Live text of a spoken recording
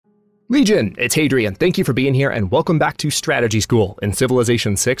Legion, it's Hadrian. Thank you for being here and welcome back to Strategy School in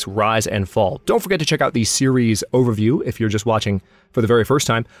Civilization 6 Rise and Fall. Don't forget to check out the series overview if you're just watching for the very first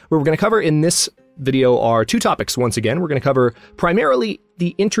time. What we're going to cover in this video are two topics once again. We're going to cover primarily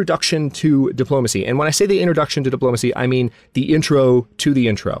the introduction to diplomacy. And when I say the introduction to diplomacy, I mean the intro to the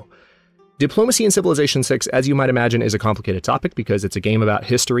intro. Diplomacy in Civilization 6, as you might imagine, is a complicated topic because it's a game about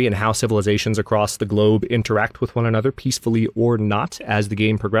history and how civilizations across the globe interact with one another, peacefully or not, as the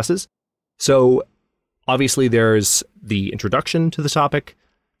game progresses. So obviously there's the introduction to the topic,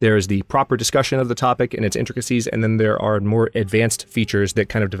 there's the proper discussion of the topic and its intricacies, and then there are more advanced features that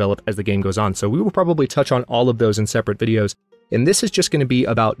kind of develop as the game goes on. So we will probably touch on all of those in separate videos. And this is just going to be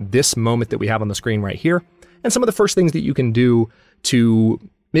about this moment that we have on the screen right here, and some of the first things that you can do to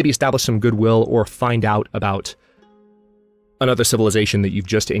maybe establish some goodwill or find out about another civilization that you've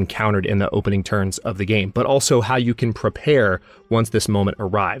just encountered in the opening turns of the game, but also how you can prepare once this moment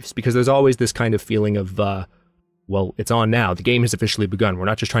arrives. Because there's always this kind of feeling of, well, it's on now. The game has officially begun. We're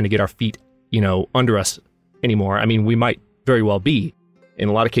not just trying to get our feet, under us anymore. I mean, we might very well be. In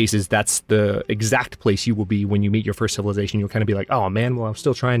a lot of cases, that's the exact place you will be when you meet your first civilization. You'll kind of be like, oh man, well, I'm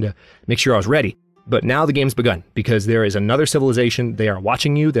still trying to make sure I was ready. But now the game's begun because there is another civilization. They are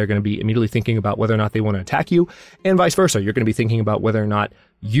watching you. They're going to be immediately thinking about whether or not they want to attack you, and vice versa. You're going to be thinking about whether or not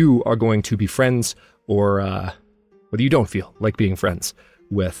you are going to be friends or whether you don't feel like being friends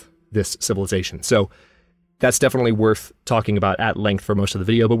with this civilization. So that's definitely worth talking about at length for most of the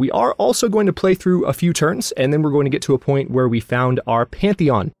video. But we are also going to play through a few turns, and then we're going to get to a point where we found our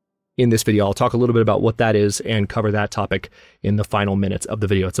Pantheon. In this video, I'll talk a little bit about what that is and cover that topic in the final minutes of the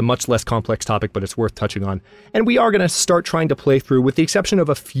video. It's a much less complex topic, but it's worth touching on. And we are going to start trying to play through, with the exception of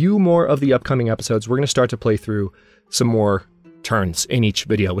a few more of the upcoming episodes, we're going to start to play through some more turns in each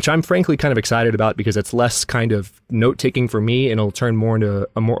video, which I'm frankly kind of excited about because it's less kind of note-taking for me, and it'll turn more into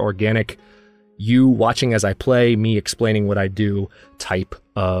a more organic, you watching as I play, me explaining what I do type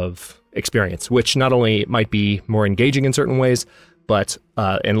of experience, which not only might be more engaging in certain ways, but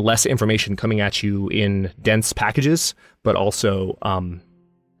and less information coming at you in dense packages, but also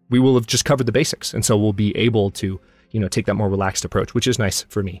we will have just covered the basics, and so we'll be able to take that more relaxed approach, which is nice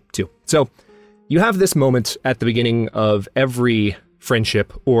for me too. So you have this moment at the beginning of every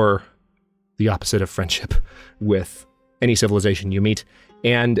friendship, or the opposite of friendship, with any civilization you meet,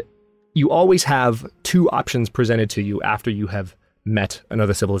 and you always have two options presented to you after you have met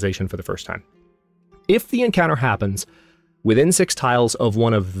another civilization for the first time. If the encounter happens within 6 tiles of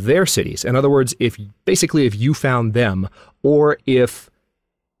one of their cities. In other words, if you found them, or if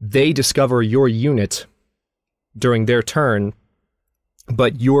they discover your unit during their turn,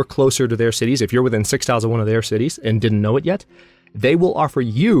 but you're closer to their cities, if you're within 6 tiles of one of their cities and didn't know it yet, they will offer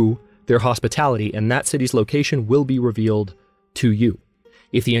you their hospitality, and that city's location will be revealed to you.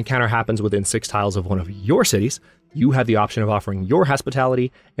 If the encounter happens within 6 tiles of one of your cities, you have the option of offering your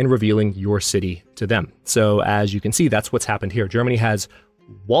hospitality and revealing your city to them. So as you can see, that's what's happened here. Germany has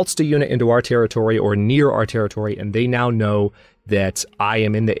waltzed a unit into our territory or near our territory, and they now know that I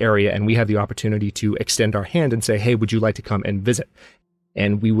am in the area, and we have the opportunity to extend our hand and say, hey, would you like to come and visit?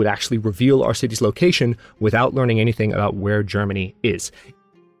 And we would actually reveal our city's location without learning anything about where Germany is.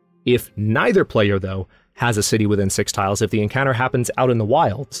 If neither player, though, has a city within 6 tiles, if the encounter happens out in the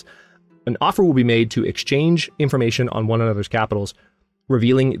wilds, an offer will be made to exchange information on one another's capitals,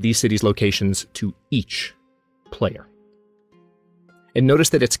 revealing these cities' locations to each player. And notice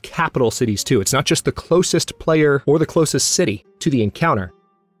that it's capital cities too. It's not just the closest player or the closest city to the encounter,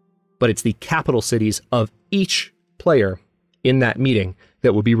 but it's the capital cities of each player in that meeting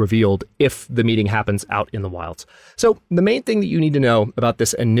that will be revealed if the meeting happens out in the wilds. So the main thing that you need to know about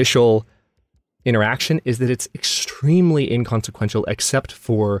this initial interaction is that it's extremely inconsequential except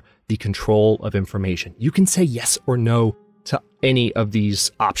for the control of information. You can say yes or no to any of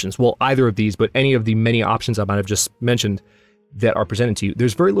these options. Well, either of these, but any of the many options I might have just mentioned that are presented to you.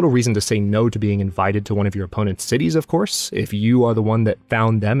 There's very little reason to say no to being invited to one of your opponent's cities, of course. If you are the one that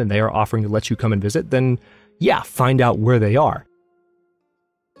found them and they are offering to let you come and visit, then yeah, find out where they are.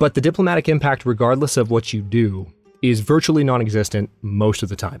 But the diplomatic impact, regardless of what you do, is virtually non-existent most of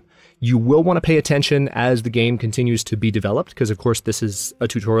the time. You will want to pay attention as the game continues to be developed, because of course this is a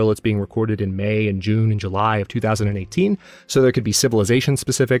tutorial that's being recorded in May and June and July of 2018, so there could be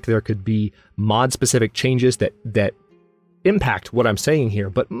civilization-specific, there could be mod-specific changes that impact what I'm saying here,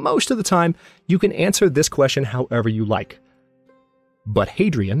 but most of the time you can answer this question however you like. But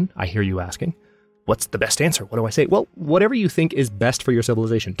Hadrian, I hear you asking, what's the best answer? What do I say? Well, whatever you think is best for your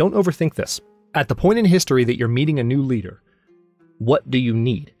civilization. Don't overthink this. At the point in history that you're meeting a new leader, what do you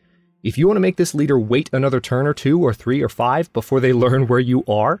need? If you want to make this leader wait another turn or 2 or 3 or 5 before they learn where you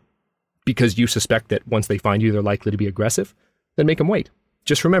are, because you suspect that once they find you, they're likely to be aggressive, then make them wait.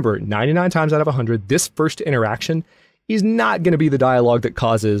 Just remember, 99 times out of 100, this first interaction is not going to be the dialogue that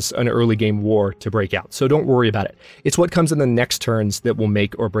causes an early game war to break out. So don't worry about it. It's what comes in the next turns that will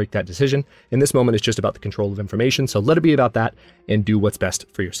make or break that decision. In this moment, it's just about the control of information. So let it be about that and do what's best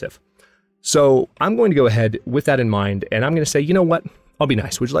for your civ. So I'm going to go ahead with that in mind, and I'm going to say, you know what? I'll be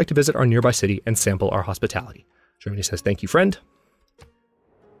nice. Would you like to visit our nearby city and sample our hospitality? Germany says, thank you, friend.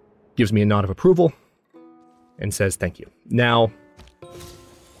 Gives me a nod of approval and says, thank you. Now,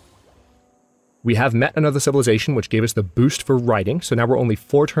 we have met another civilization, which gave us the boost for writing. So now we're only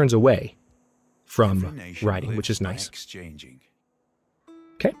 4 turns away from writing, which is nice.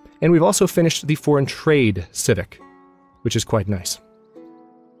 Okay, and we've also finished the foreign trade civic, which is quite nice.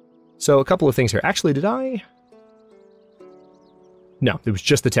 So a couple of things here. Actually, did I? No, it was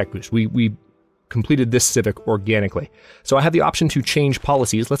just the tech boost. We completed this civic organically. So I have the option to change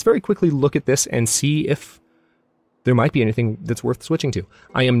policies. Let's very quickly look at this and see if there might be anything that's worth switching to.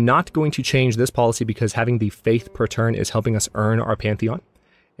 I am not going to change this policy because having the faith per turn is helping us earn our Pantheon.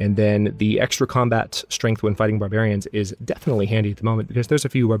 And then the extra combat strength when fighting barbarians is definitely handy at the moment because there's a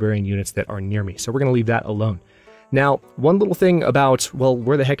few barbarian units that are near me. So we're going to leave that alone. Now, one little thing about, well,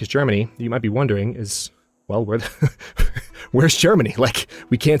 where the heck is Germany? You might be wondering is, well, where's Germany? Like,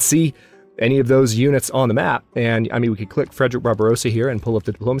 we can't see any of those units on the map. And I mean, we could click Frederick Barbarossa here and pull up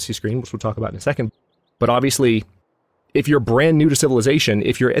the diplomacy screen, which we'll talk about in a second. But obviously, if you're brand new to civilization,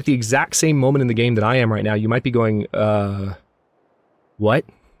 if you're at the exact same moment in the game that I am right now, you might be going, what?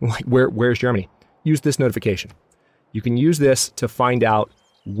 Like, where's Germany? Use this notification. You can use this to find out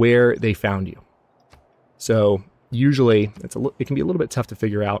where they found you. So usually, it can be a little bit tough to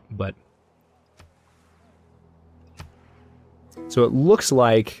figure out, but... So it looks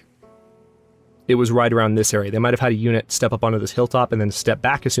like it was right around this area. They might have had a unit step up onto this hilltop and then step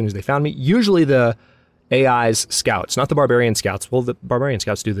back as soon as they found me. Usually the AI's scouts, not the barbarian scouts. Well, the barbarian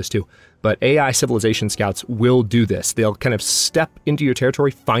scouts do this too, but AI civilization scouts will do this. They'll kind of step into your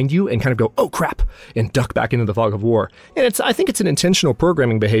territory, find you, and kind of go, oh crap, and duck back into the fog of war. And I think it's an intentional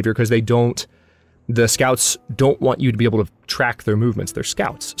programming behavior because the scouts don't want you to be able to track their movements. They're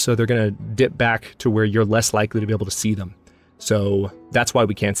scouts, so they're going to dip back to where you're less likely to be able to see them. So that's why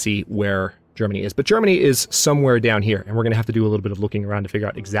we can't see where Germany is. But Germany is somewhere down here, and we're going to have to do a little bit of looking around to figure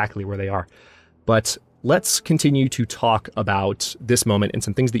out exactly where they are. But let's continue to talk about this moment and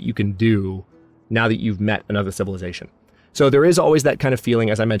some things that you can do now that you've met another civilization. So there is always that kind of feeling,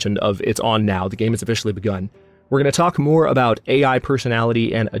 as I mentioned, of it's on now, the game has officially begun. We're going to talk more about AI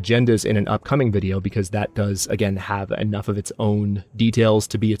personality and agendas in an upcoming video because that does, again, have enough of its own details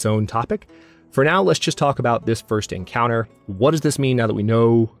to be its own topic. For now, let's just talk about this first encounter. What does this mean now that we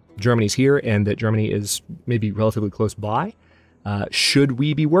know Germany's here and that Germany is maybe relatively close by? Should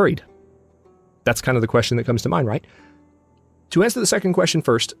we be worried? That's kind of the question that comes to mind, right? To answer the second question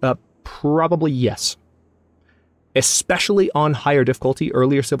first, probably yes. Especially on higher difficulty,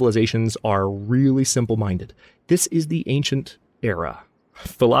 earlier civilizations are really simple-minded. This is the ancient era.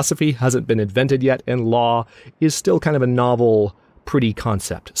 Philosophy hasn't been invented yet, and law is still kind of a novel, pretty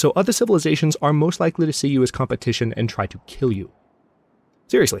concept. So other civilizations are most likely to see you as competition and try to kill you.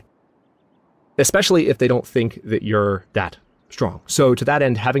 Seriously. Especially if they don't think that you're that strong. So to that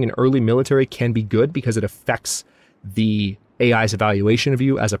end, having an early military can be good because it affects the AI's evaluation of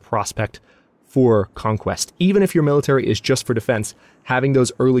you as a prospect for conquest. Even if your military is just for defense, having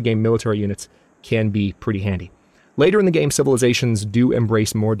those early game military units can be pretty handy. Later in the game, civilizations do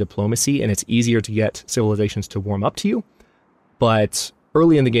embrace more diplomacy, and it's easier to get civilizations to warm up to you. But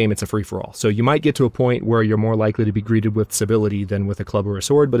early in the game, it's a free-for-all. So you might get to a point where you're more likely to be greeted with civility than with a club or a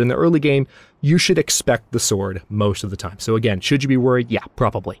sword. But in the early game, you should expect the sword most of the time. So again, should you be worried? Yeah,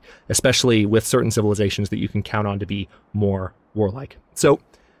 probably. Especially with certain civilizations that you can count on to be more warlike. So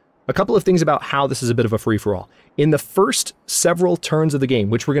a couple of things about how this is a bit of a free-for-all. In the first several turns of the game,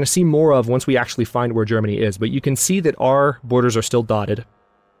 which we're going to see more of once we actually find where Germany is, but you can see that our borders are still dotted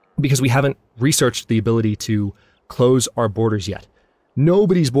because we haven't researched the ability to close our borders yet.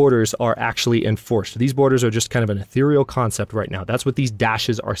 Nobody's borders are actually enforced. These borders are just kind of an ethereal concept right now. That's what these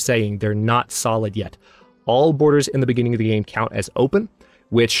dashes are saying. They're not solid yet. All borders in the beginning of the game count as open,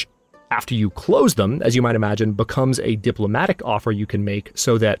 which after you close them, as you might imagine, becomes a diplomatic offer you can make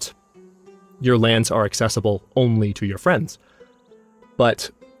so that your lands are accessible only to your friends. But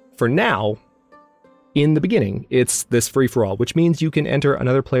for now, in the beginning, it's this free-for-all, which means you can enter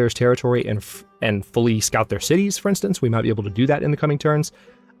another player's territory and fully scout their cities, for instance. We might be able to do that in the coming turns.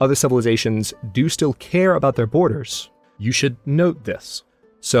 Other civilizations do still care about their borders. You should note this.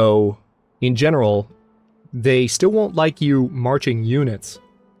 So, in general, they still won't like you marching units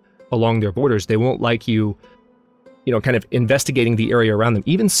along their borders. They won't like you, kind of investigating the area around them.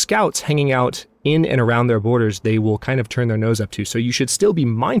 Even scouts hanging out in and around their borders, they will kind of turn their nose up to. So you should still be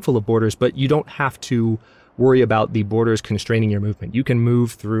mindful of borders, but you don't have to worry about the borders constraining your movement. You can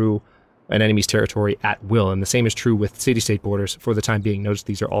move through an enemy's territory at will, and the same is true with city-state borders for the time being. Notice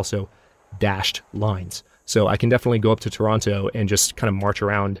these are also dashed lines. So I can definitely go up to Toronto and just kind of march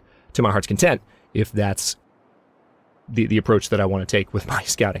around to my heart's content if that's the approach that I want to take with my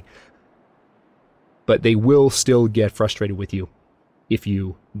scouting. But they will still get frustrated with you if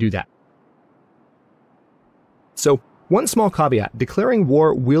you do that. So one small caveat, declaring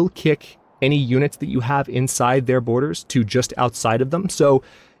war will kick any units that you have inside their borders to just outside of them. So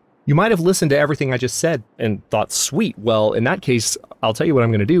you might have listened to everything I just said and thought, sweet, well, in that case, I'll tell you what I'm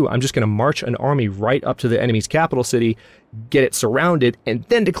going to do. I'm just going to march an army right up to the enemy's capital city, get it surrounded, and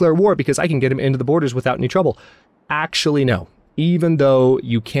then declare war because I can get them into the borders without any trouble. Actually, no. Even though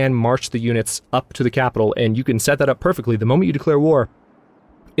you can march the units up to the capital and you can set that up perfectly, the moment you declare war,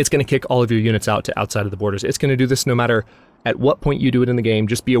 it's going to kick all of your units out to outside of the borders. It's going to do this no matter at what point you do it in the game.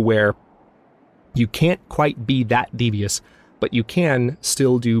 Just be aware you can't quite be that devious, but you can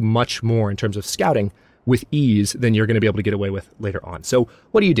still do much more in terms of scouting with ease than you're going to be able to get away with later on. So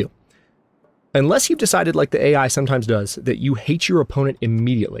what do? Unless you've decided, like the AI sometimes does, that you hate your opponent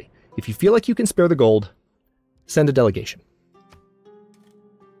immediately, if you feel like you can spare the gold, send a delegation.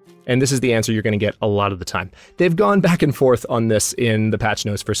 And this is the answer you're going to get a lot of the time. They've gone back and forth on this in the patch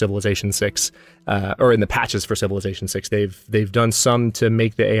notes for Civilization 6, or in the patches for Civilization 6. They've done some to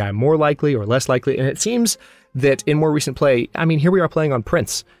make the AI more likely or less likely, and it seems that in more recent play, I mean, here we are playing on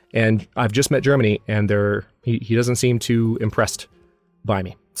Prince, and I've just met Germany, and he doesn't seem too impressed by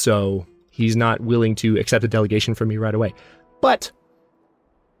me. So he's not willing to accept a delegation from me right away. But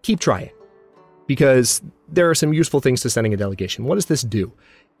keep trying, because there are some useful things to sending a delegation. What does this do?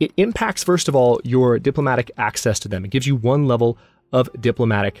 It impacts, first of all, your diplomatic access to them. It gives you one level of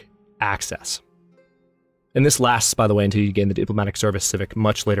diplomatic access. And this lasts, by the way, until you gain the diplomatic service civic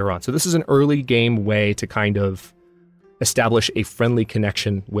much later on. So this is an early game way to kind of establish a friendly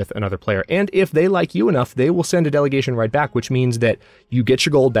connection with another player. And if they like you enough, they will send a delegation right back, which means that you get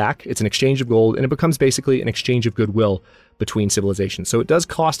your gold back. It's an exchange of gold, and it becomes basically an exchange of goodwill between civilizations. So it does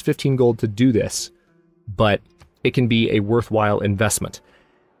cost 15 gold to do this, but it can be a worthwhile investment.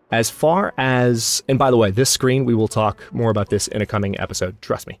 As far as, and by the way, this screen, we will talk more about this in a coming episode,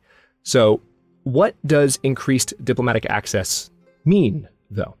 trust me. So what does increased diplomatic access mean,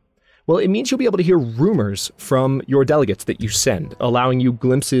 though? Well, it means you'll be able to hear rumors from your delegates that you send, allowing you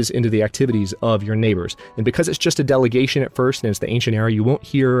glimpses into the activities of your neighbors. And because it's just a delegation at first and it's the ancient era, you won't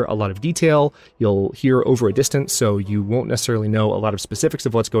hear a lot of detail. You'll hear over a distance, so you won't necessarily know a lot of specifics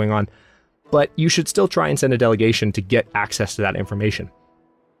of what's going on. But you should still try and send a delegation to get access to that information.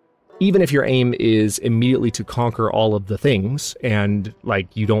 Even if your aim is immediately to conquer all of the things, and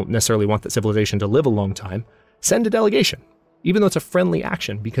like you don't necessarily want that civilization to live a long time, send a delegation, even though it's a friendly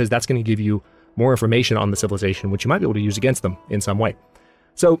action, because that's going to give you more information on the civilization, which you might be able to use against them in some way.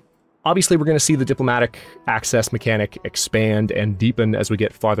 So obviously we're going to see the diplomatic access mechanic expand and deepen as we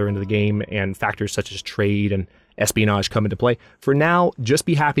get farther into the game, and factors such as trade and espionage come into play. For now, just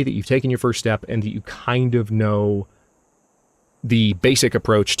be happy that you've taken your first step and that you kind of know the basic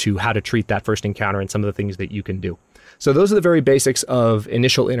approach to how to treat that first encounter and some of the things that you can do. So those are the very basics of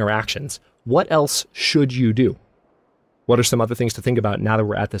initial interactions. What else should you do? What are some other things to think about now that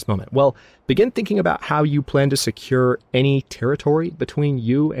we're at this moment? Well, begin thinking about how you plan to secure any territory between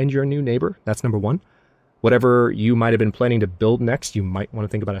you and your new neighbor. That's number one. Whatever you might have been planning to build next, you might want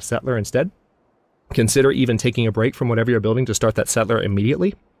to think about a settler instead. Consider even taking a break from whatever you're building to start that settler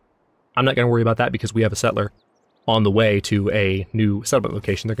immediately. I'm not going to worry about that because we have a settler on the way to a new settlement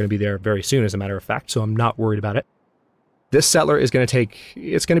location. They're going to be there very soon, as a matter of fact, so I'm not worried about it. This settler is going to take,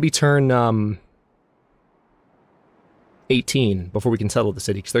 it's going to be turn 18 before we can settle the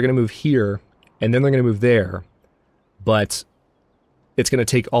city, because they're going to move here, and then they're going to move there, but it's going to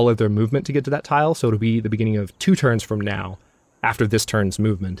take all of their movement to get to that tile, so it'll be the beginning of 2 turns from now, after this turn's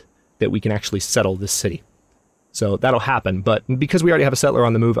movement, that we can actually settle this city. So that'll happen, but because we already have a settler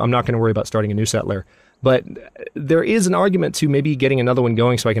on the move, I'm not going to worry about starting a new settler. But there is an argument to maybe getting another one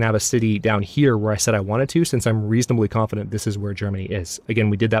going so I can have a city down here where I said I wanted to, since I'm reasonably confident this is where Germany is.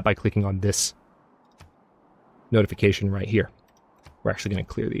 Again, we did that by clicking on this notification right here. We're actually going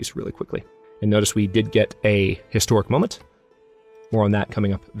to clear these really quickly. And notice we did get a historic moment. More on that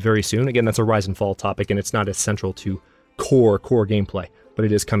coming up very soon. Again, that's a rise and fall topic, and it's not as central to core gameplay, but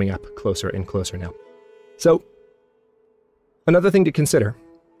it is coming up closer and closer now. So, another thing to consider,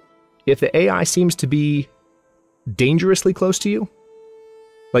 if the AI seems to be dangerously close to you,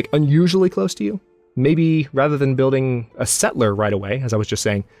 like unusually close to you, maybe rather than building a settler right away, as I was just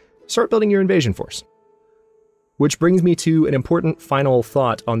saying, start building your invasion force. Which brings me to an important final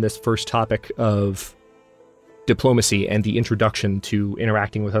thought on this first topic of diplomacy and the introduction to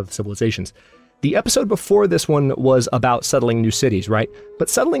interacting with other civilizations. The episode before this one was about settling new cities, right? But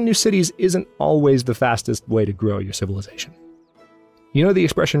settling new cities isn't always the fastest way to grow your civilization. You know the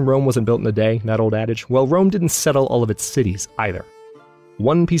expression Rome wasn't built in a day, that old adage? Well, Rome didn't settle all of its cities either.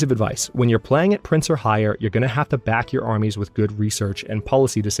 One piece of advice, when you're playing at Prince or higher, you're going to have to back your armies with good research and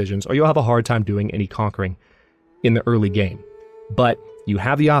policy decisions, or you'll have a hard time doing any conquering in the early game. But you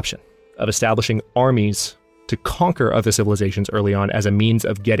have the option of establishing armies to conquer other civilizations early on as a means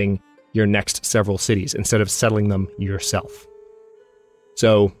of getting your next several cities instead of settling them yourself.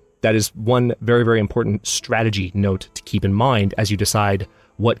 So that is one very, very important strategy note to keep in mind as you decide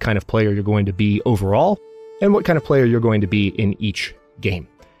what kind of player you're going to be overall and what kind of player you're going to be in each game.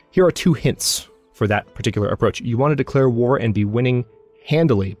 Here are 2 hints for that particular approach. You want to declare war and be winning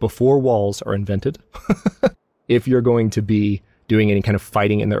handily before walls are invented if you're going to be doing any kind of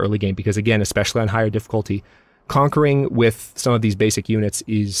fighting in the early game, because again, especially on higher difficulty, conquering with some of these basic units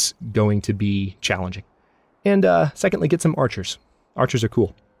is going to be challenging. And secondly, get some archers. Archers are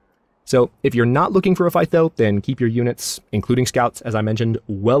cool. So if you're not looking for a fight though, then keep your units, including scouts, as I mentioned,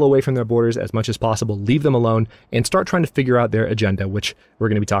 well away from their borders as much as possible. Leave them alone and start trying to figure out their agenda, which we're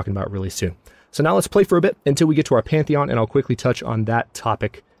going to be talking about really soon. So now let's play for a bit until we get to our Pantheon, and I'll quickly touch on that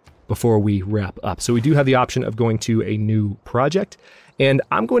topic before we wrap up. So we do have the option of going to a new project, and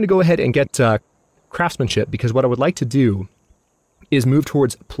I'm going to go ahead and get craftsmanship, because what I would like to do is move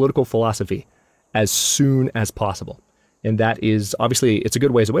towards political philosophy as soon as possible. And that is, obviously, it's a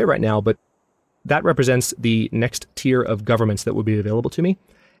good ways away right now, but that represents the next tier of governments that will be available to me.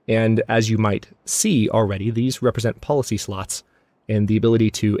 And as you might see already, these represent policy slots and the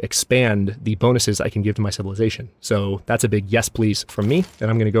ability to expand the bonuses I can give to my civilization. So that's a big yes, please from me, and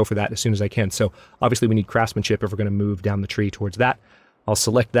I'm going to go for that as soon as I can. So obviously we need craftsmanship if we're going to move down the tree towards that. I'll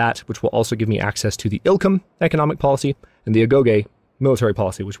select that, which will also give me access to the Ilkham economic policy and the Agoge military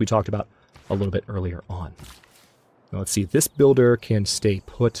policy, which we talked about a little bit earlier on. Now let's see, this builder can stay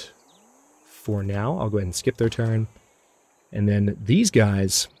put for now. I'll go ahead and skip their turn. And then these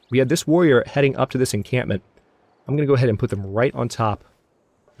guys, we had this warrior heading up to this encampment. I'm going to go ahead and put them right on top.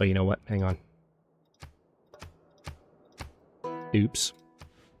 Oh, you know what? Hang on. Oops.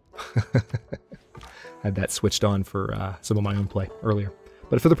 Had that switched on for some of my own play earlier.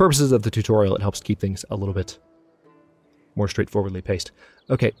 But for the purposes of the tutorial, it helps keep things a little bit more straightforwardly paced.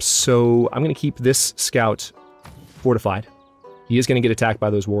 Okay, so I'm going to keep this scout fortified. He is going to get attacked by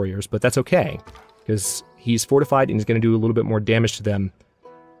those warriors, but that's okay, because he's fortified and he's going to do a little bit more damage to them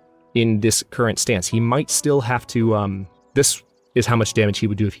in this current stance. He might still have to, this is how much damage he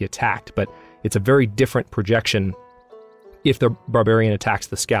would do if he attacked, but it's a very different projection if the barbarian attacks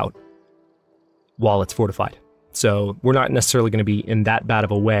the scout while it's fortified. So we're not necessarily going to be in that bad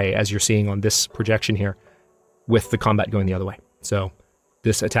of a way as you're seeing on this projection here with the combat going the other way. So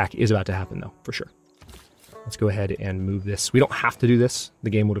this attack is about to happen though, for sure. Let's go ahead and move this. We don't have to do this. The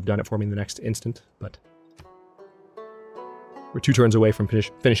game would have done it for me in the next instant, but we're 2 turns away from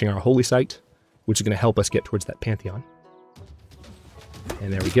finishing our holy site, which is going to help us get towards that Pantheon.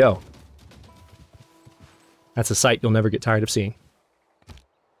 And there we go. That's a sight you'll never get tired of seeing.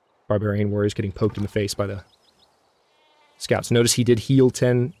 Barbarian warriors getting poked in the face by the scouts. Notice he did heal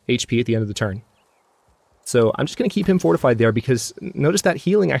 10 HP at the end of the turn. So I'm just going to keep him fortified there, because notice that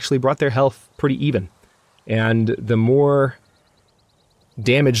healing actually brought their health pretty even. And the more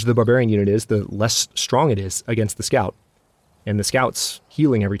damaged the barbarian unit is, the less strong it is against the scout. And the scout's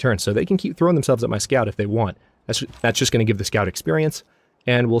healing every turn, so they can keep throwing themselves at my scout if they want. That's just going to give the scout experience,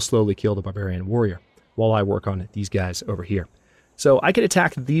 and we'll slowly kill the barbarian warrior while I work on these guys over here. So I could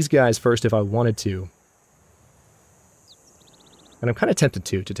attack these guys first if I wanted to. And I'm kind of tempted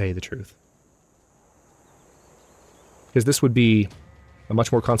to tell you the truth. Because this would be a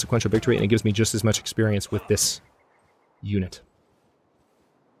much more consequential victory, and it gives me just as much experience with this unit.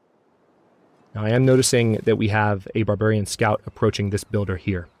 Now I am noticing that we have a barbarian scout approaching this builder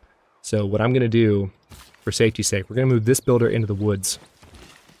here. So what I'm going to do, for safety's sake, we're going to move this builder into the woods.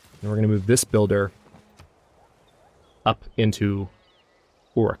 And we're going to move this builder up into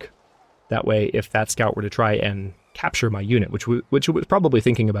Orc. That way, if that scout were to try and capture my unit, which it was probably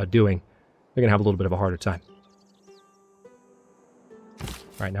thinking about doing, they're going to have a little bit of a harder time.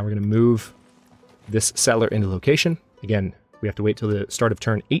 All right, now we're going to move this settler into location. Again, we have to wait till the start of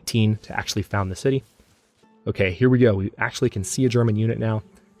turn 18 to actually found the city. Okay, here we go. We actually can see a German unit now,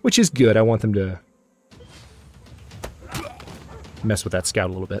 which is good. I want them to mess with that scout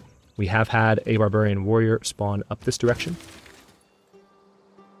a little bit. We have had a barbarian warrior spawn up this direction.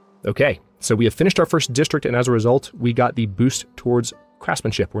 Okay, so we have finished our first district, and as a result, we got the boost towards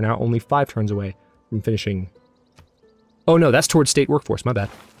craftsmanship. We're now only 5 turns away from finishing. Oh no, that's towards state workforce, my bad.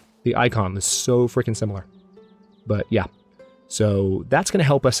 The icon is so freaking similar. But yeah, so that's going to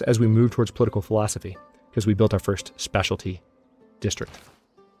help us as we move towards political philosophy, because we built our first specialty district.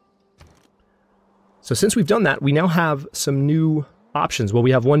 So since we've done that, we now have some new options. Well,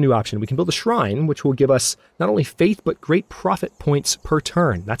 we have one new option. We can build a shrine, which will give us not only faith, but great profit points per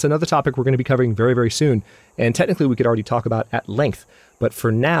turn. That's another topic we're going to be covering very, very soon. And technically, we could already talk about at length. But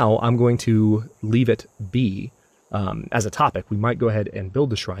for now, I'm going to leave it be as a topic. We might go ahead and build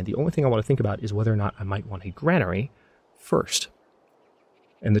the shrine. The only thing I want to think about is whether or not I might want a granary first.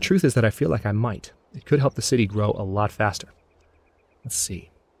 And the truth is that I feel like I might. It could help the city grow a lot faster. Let's see.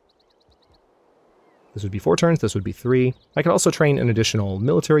 This would be 4 turns, this would be 3. I could also train an additional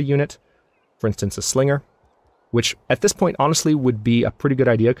military unit, for instance a slinger, which at this point honestly would be a pretty good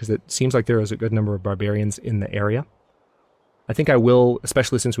idea because it seems like there is a good number of barbarians in the area. I think I will,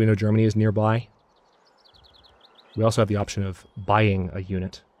 especially since we know Germany is nearby. We also have the option of buying a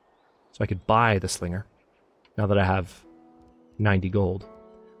unit, so I could buy the slinger, now that I have 90 gold.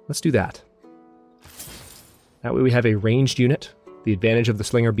 Let's do that. That way we have a ranged unit. The advantage of the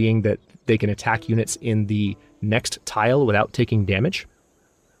slinger being that they can attack units in the next tile without taking damage.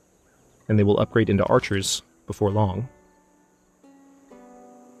 And they will upgrade into archers before long.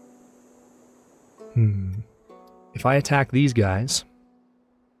 If I attack these guys,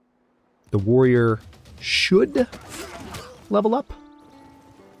 the warrior should level up.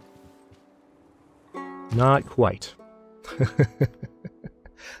 Not quite.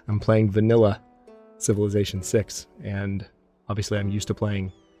 I'm playing vanilla Civilization 6, and obviously I'm used to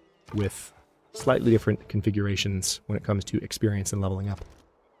playing with slightly different configurations when it comes to experience and leveling up,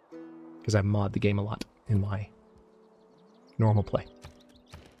 because I mod the game a lot in my normal play.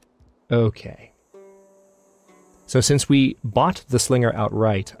 Okay. So since we bought the slinger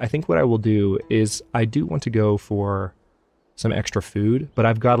outright, I think what I will do is I do want to go for some extra food, but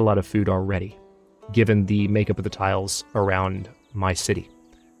I've got a lot of food already, given the makeup of the tiles around my city.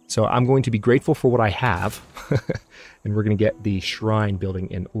 So I'm going to be grateful for what I have, and we're going to get the shrine building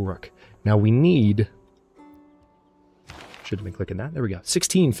in Uruk. Now we need, should have been clicking that, there we go,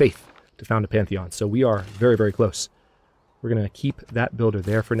 16 faith to found a Pantheon, so we are very, very close. We're going to keep that builder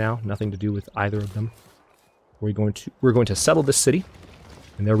there for now, nothing to do with either of them. We're going to settle this city,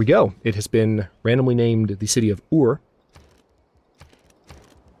 and there we go. It has been randomly named the city of Ur,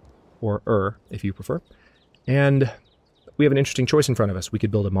 or if you prefer, and we have an interesting choice in front of us. We could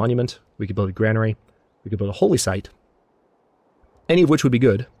build a monument, we could build a granary, we could build a holy site, any of which would be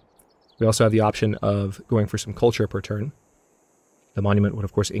good. We also have the option of going for some culture per turn. The monument would,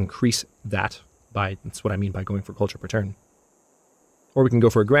 of course, increase that by, that's what I mean by going for culture per turn. Or we can go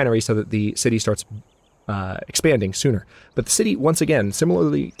for a granary so that the city starts expanding sooner. But the city, once again,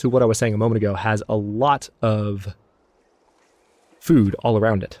 similarly to what I was saying a moment ago, has a lot of food all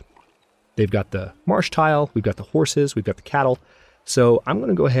around it. They've got the marsh tile, we've got the horses, we've got the cattle. So I'm going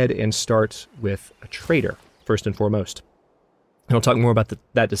to go ahead and start with a trader, first and foremost. And I'll talk more about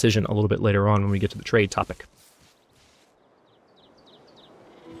that decision a little bit later on when we get to the trade topic.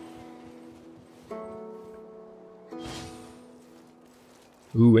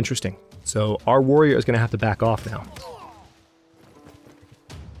 Ooh, interesting. So our warrior is going to have to back off now.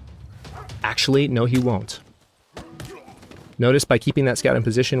 Actually, no, he won't. Notice by keeping that scout in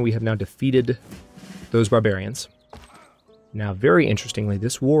position, we have now defeated those barbarians. Now, very interestingly,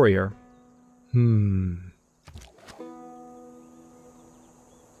 this warrior...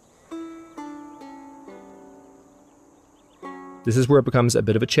 This is where it becomes a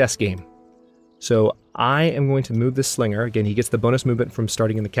bit of a chess game. So I am going to move this slinger. Again, he gets the bonus movement from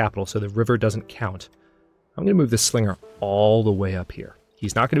starting in the capital, so the river doesn't count. I'm going to move this slinger all the way up here.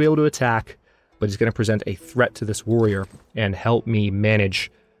 He's not going to be able to attack, but he's going to present a threat to this warrior and help me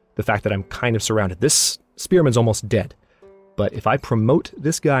manage the fact that I'm kind of surrounded. This spearman's almost dead, but if I promote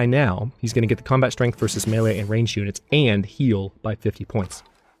this guy now, he's going to get the combat strength versus melee and ranged units and heal by 50 points,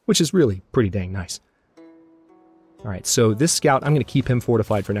 which is really pretty dang nice. Alright, so this scout, I'm going to keep him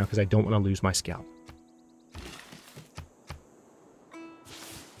fortified for now because I don't want to lose my scout.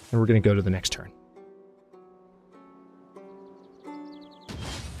 And we're going to go to the next turn.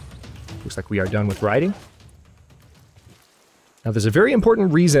 Looks like we are done with riding. Now there's a very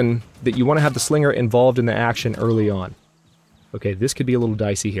important reason that you want to have the slinger involved in the action early on. Okay, this could be a little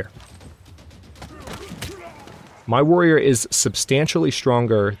dicey here. My warrior is substantially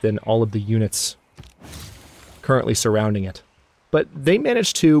stronger than all of the units currently surrounding it. But they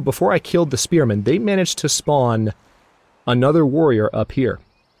managed to, before I killed the spearman, they managed to spawn another warrior up here.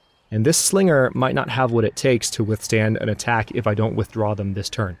 And this slinger might not have what it takes to withstand an attack if I don't withdraw them this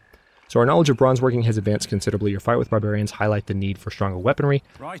turn. So our knowledge of bronze working has advanced considerably. Your fight with barbarians highlight the need for stronger weaponry.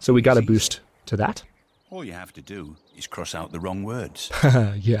 Right, so we got a boost to that. All you have to do is cross out the wrong words.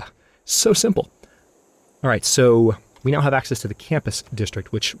 Yeah, so simple. All right, so we now have access to the campus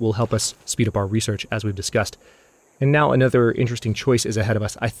district, which will help us speed up our research, as we've discussed. And now another interesting choice is ahead of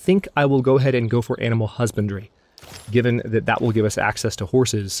us. I think I will go ahead and go for animal husbandry, given that that will give us access to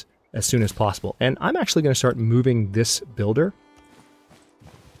horses as soon as possible. And I'm actually going to start moving this builder.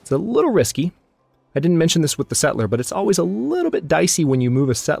 It's a little risky. I didn't mention this with the settler, but it's always a little bit dicey when you move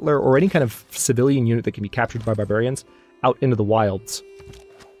a settler or any kind of civilian unit that can be captured by barbarians out into the wilds.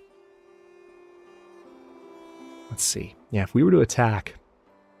 Let's see. Yeah, if we were to attack,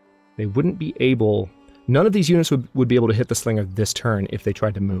 they wouldn't be able... None of these units would be able to hit the slinger this turn if they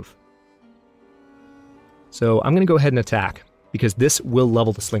tried to move. So I'm going to go ahead and attack, because this will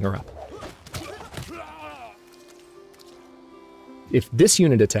level the slinger up. If this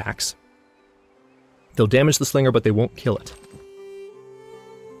unit attacks, they'll damage the slinger, but they won't kill it.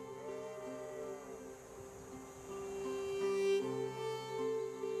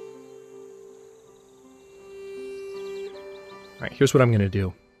 Alright, here's what I'm going to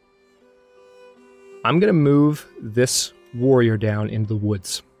do. I'm going to move this warrior down into the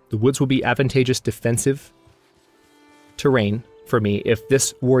woods. The woods will be advantageous defensive terrain for me if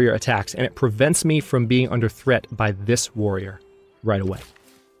this warrior attacks, and it prevents me from being under threat by this warrior right away.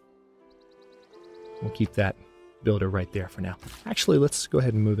 We'll keep that builder right there for now. Actually, let's go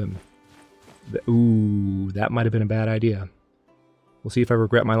ahead and move him. Ooh, that might have been a bad idea. We'll see if I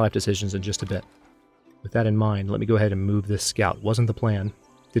regret my life decisions in just a bit. With that in mind, let me go ahead and move this scout. Wasn't the plan.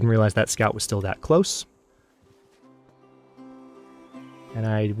 Didn't realize that scout was still that close. And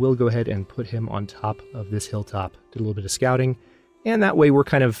I will go ahead and put him on top of this hilltop. Did a little bit of scouting. And that way we're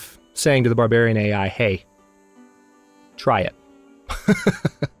kind of saying to the barbarian AI, hey, try it.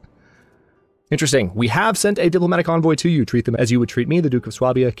 Interesting. We have sent a diplomatic envoy to you. Treat them as you would treat me, the Duke of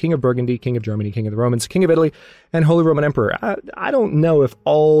Swabia, King of Burgundy, King of Germany, King of the Romans, King of Italy, and Holy Roman Emperor. I don't know if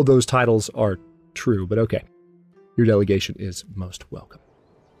all those titles are true, but okay. Your delegation is most welcome.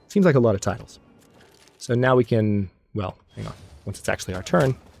 Seems like a lot of titles. So now we can, well, hang on. Once it's actually our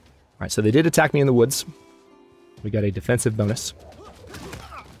turn. All right, so they did attack me in the woods. We got a defensive bonus.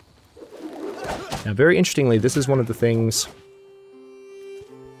 Now, very interestingly, this is one of the things...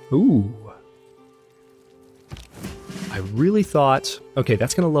 Ooh. I really thought... Okay,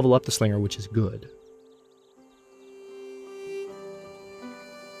 that's going to level up the slinger, which is good.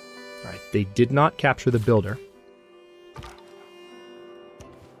 All right, they did not capture the builder.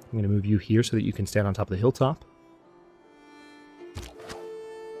 I'm going to move you here so that you can stand on top of the hilltop.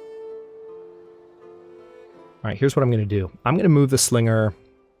 All right, here's what I'm going to do. I'm going to move the slinger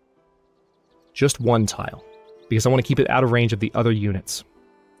just one tile, because I want to keep it out of range of the other units.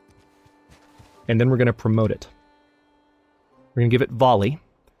 And then we're going to promote it. We're going to give it volley.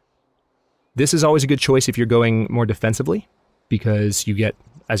 This is always a good choice if you're going more defensively, because you get,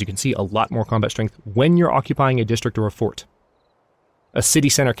 as you can see, a lot more combat strength when you're occupying a district or a fort. A city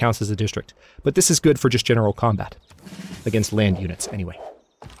center counts as a district, but this is good for just general combat, against land units anyway.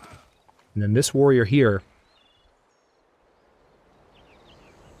 And then this warrior here...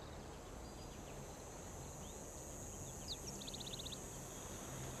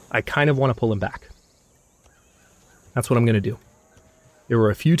 I kind of want to pull him back. That's what I'm going to do. There were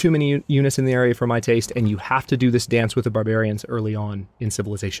a few too many units in the area for my taste, and you have to do this dance with the barbarians early on in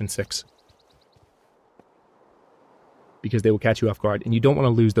Civilization 6. Because they will catch you off guard, and you don't want to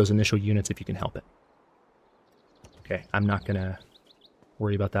lose those initial units if you can help it. Okay, I'm not going to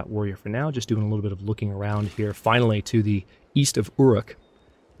worry about that warrior for now, just doing a little bit of looking around here, finally to the east of Uruk.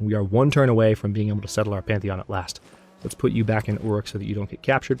 We are one turn away from being able to settle our Pantheon at last. Let's put you back in Uruk so that you don't get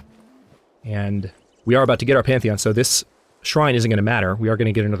captured. And we are about to get our Pantheon, so this shrine isn't going to matter. We are going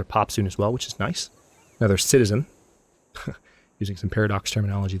to get another pop soon as well, which is nice. Another citizen. Using some paradox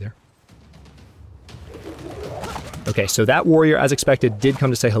terminology there. Okay, so that warrior, as expected, did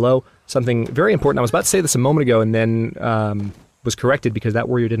come to say hello. Something very important. I was about to say this a moment ago and then was corrected because that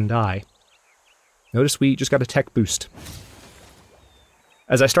warrior didn't die. Notice we just got a tech boost.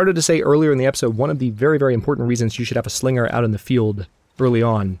 As I started to say earlier in the episode, one of the very, very important reasons you should have a slinger out in the field early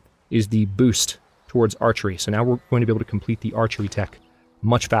on is the boost towards archery. So now we're going to be able to complete the archery tech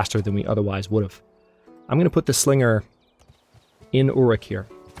much faster than we otherwise would have. I'm going to put the slinger in Uruk here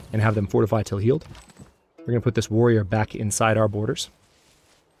and have them fortify till healed. We're going to put this warrior back inside our borders,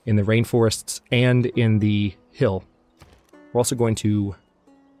 in the rainforests and in the hill. We're also going to...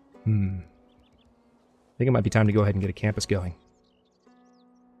 I think it might be time to go ahead and get a campus going.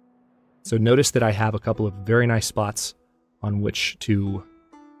 So notice that I have a couple of very nice spots on which to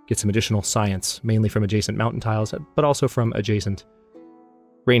get some additional science, mainly from adjacent mountain tiles, but also from adjacent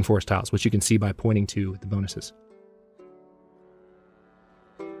rainforest tiles, which you can see by pointing to the bonuses.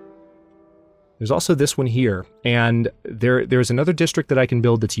 There's also this one here, and there's another district that I can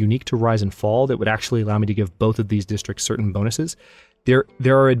build that's unique to Rise and Fall that would actually allow me to give both of these districts certain bonuses. There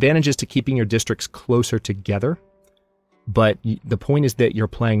are advantages to keeping your districts closer together, but the point is that you're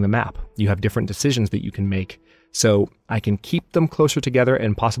playing the map. You have different decisions that you can make, so I can keep them closer together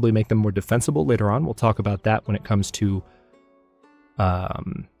and possibly make them more defensible later on. We'll talk about that when it comes to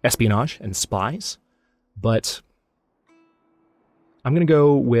espionage and spies, but I'm going to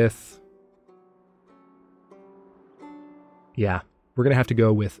go with... Yeah, we're going to have to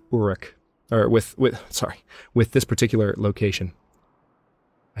go with Uruk, or with this particular location.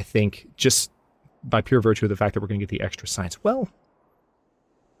 I think, just by pure virtue of the fact that we're going to get the extra science. Well,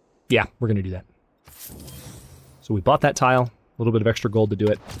 yeah, we're going to do that. So we bought that tile, a little bit of extra gold to do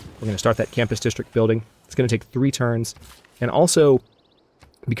it. We're going to start that campus district building. It's going to take 3 turns. And also,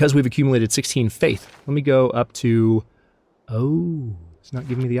 because we've accumulated 16 faith, let me go up to... Oh, it's not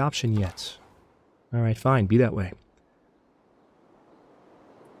giving me the option yet. All right, fine, be that way.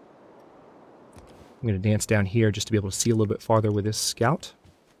 I'm going to dance down here just to be able to see a little bit farther with this scout.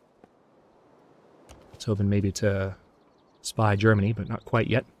 I was hoping maybe to spy Germany, but not quite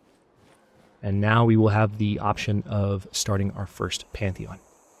yet. And now we will have the option of starting our first Pantheon.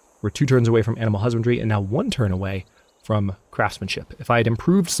 We're 2 turns away from animal husbandry, and now 1 turn away from craftsmanship. If I had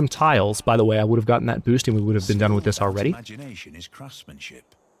improved some tiles, by the way, I would have gotten that boost and we would have been done with this already. Imagination is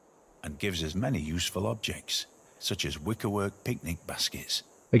craftsmanship, and gives us many useful objects, such as wickerwork picnic baskets.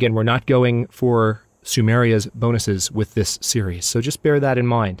 Again, we're not going for Sumeria's bonuses with this series, so just bear that in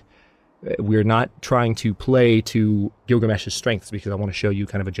mind. We're not trying to play to Gilgamesh's strengths because I want to show you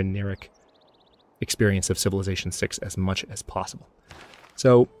kind of a generic experience of Civilization 6 as much as possible.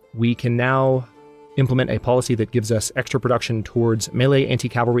 So we can now implement a policy that gives us extra production towards melee,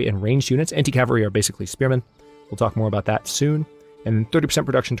 anti-cavalry, and ranged units. Anti-cavalry are basically spearmen. We'll talk more about that soon. And then 30%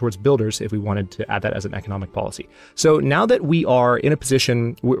 production towards builders if we wanted to add that as an economic policy. So now that we are in a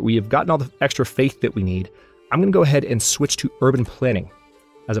position where we have gotten all the extra faith that we need, I'm going to go ahead and switch to urban planning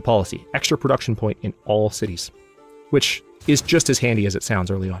as a policy. Extra production point in all cities, which is just as handy as it sounds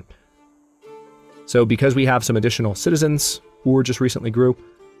early on. So because we have some additional citizens, or just recently grew,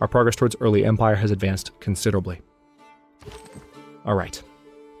 our progress towards early empire has advanced considerably. All right.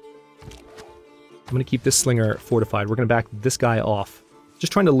 I'm going to keep this slinger fortified. We're going to back this guy off.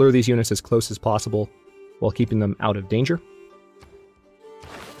 Just trying to lure these units as close as possible while keeping them out of danger.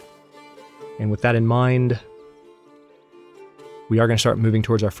 And with that in mind, we are going to start moving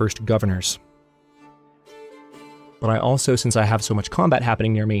towards our first governors. But I also, since I have so much combat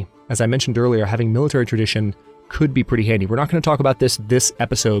happening near me, as I mentioned earlier, having military tradition could be pretty handy. We're not going to talk about this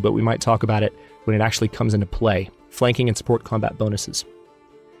episode, but we might talk about it when it actually comes into play. Flanking and support combat bonuses.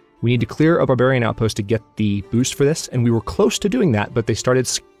 We need to clear a barbarian outpost to get the boost for this, and we were close to doing that, but they started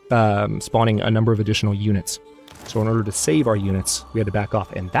spawning a number of additional units. So in order to save our units, we had to back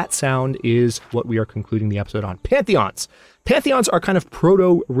off, and that sound is what we are concluding the episode on. Pantheons! Pantheons are kind of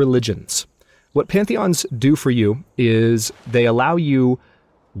proto-religions. What pantheons do for you is they allow you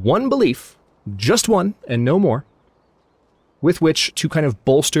one belief, just one, and no more, with which to kind of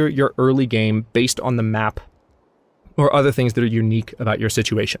bolster your early game based on the map or other things that are unique about your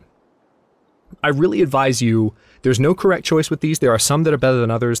situation. I really advise you, there's no correct choice with these. There are some that are better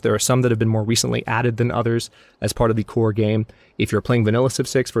than others. There are some that have been more recently added than others as part of the core game. If you're playing vanilla Civ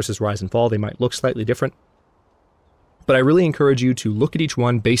 6 versus Rise and Fall, they might look slightly different. But I really encourage you to look at each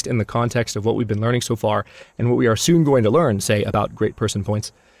one based in the context of what we've been learning so far and what we are soon going to learn, say, about great person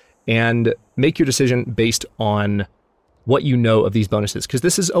points, and make your decision based on what you know of these bonuses, because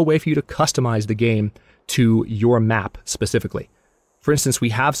this is a way for you to customize the game to your map specifically. For instance, we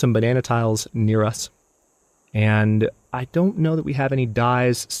have some banana tiles near us, and I don't know that we have any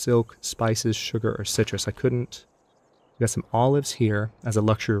dyes, silk, spices, sugar, or citrus. We got some olives here as a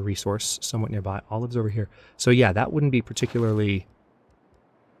luxury resource somewhat nearby. Olives over here. So yeah, that wouldn't be particularly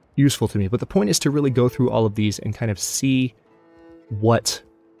useful to me. But the point is to really go through all of these and kind of see what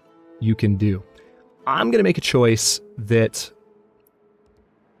you can do. I'm going to make a choice that,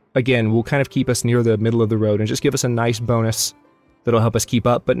 again, will kind of keep us near the middle of the road and just give us a nice bonus that'll help us keep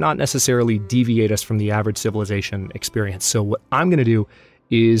up, but not necessarily deviate us from the average civilization experience. So what I'm going to do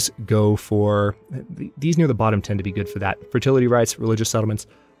is go for, these near the bottom tend to be good for that. Fertility rights, religious settlements,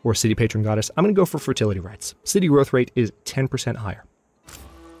 or city patron goddess, I'm going to go for fertility rights. City growth rate is 10% higher.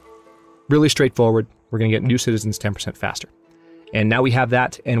 Really straightforward. We're going to get new citizens 10% faster. And now we have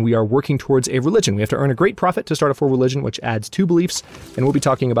that, and we are working towards a religion. We have to earn a great profit to start a full religion, which adds 2 beliefs, and we'll be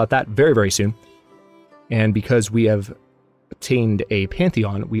talking about that very, very soon. And because we have obtained a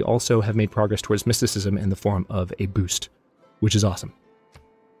Pantheon, we also have made progress towards mysticism in the form of a boost, which is awesome.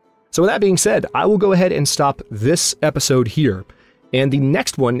 So with that being said, I will go ahead and stop this episode here. And the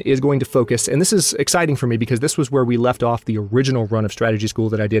next one is going to focus, and this is exciting for me because this was where we left off the original run of Strategy School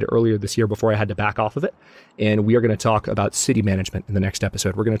that I did earlier this year before I had to back off of it. And we are going to talk about city management in the next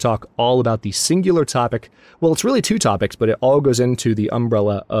episode. We're going to talk all about the singular topic. Well, it's really 2 topics, but it all goes into the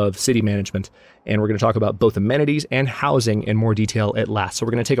umbrella of city management. And we're going to talk about both amenities and housing in more detail at last. So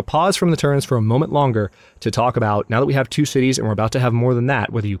we're going to take a pause from the turns for a moment longer to talk about, now that we have 2 cities and we're about to have more than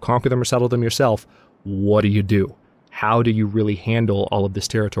that, whether you conquer them or settle them yourself, what do you do? How do you really handle all of this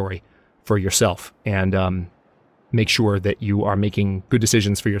territory for yourself and make sure that you are making good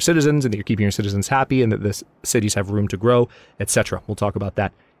decisions for your citizens and that you're keeping your citizens happy and that the cities have room to grow, etc. We'll talk about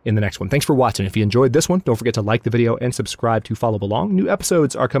that in the next one. Thanks for watching. If you enjoyed this one, don't forget to like the video and subscribe to follow along. New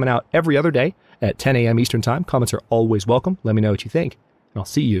episodes are coming out every other day at 10 a.m. Eastern Time. Comments are always welcome. Let me know what you think, and I'll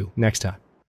see you next time.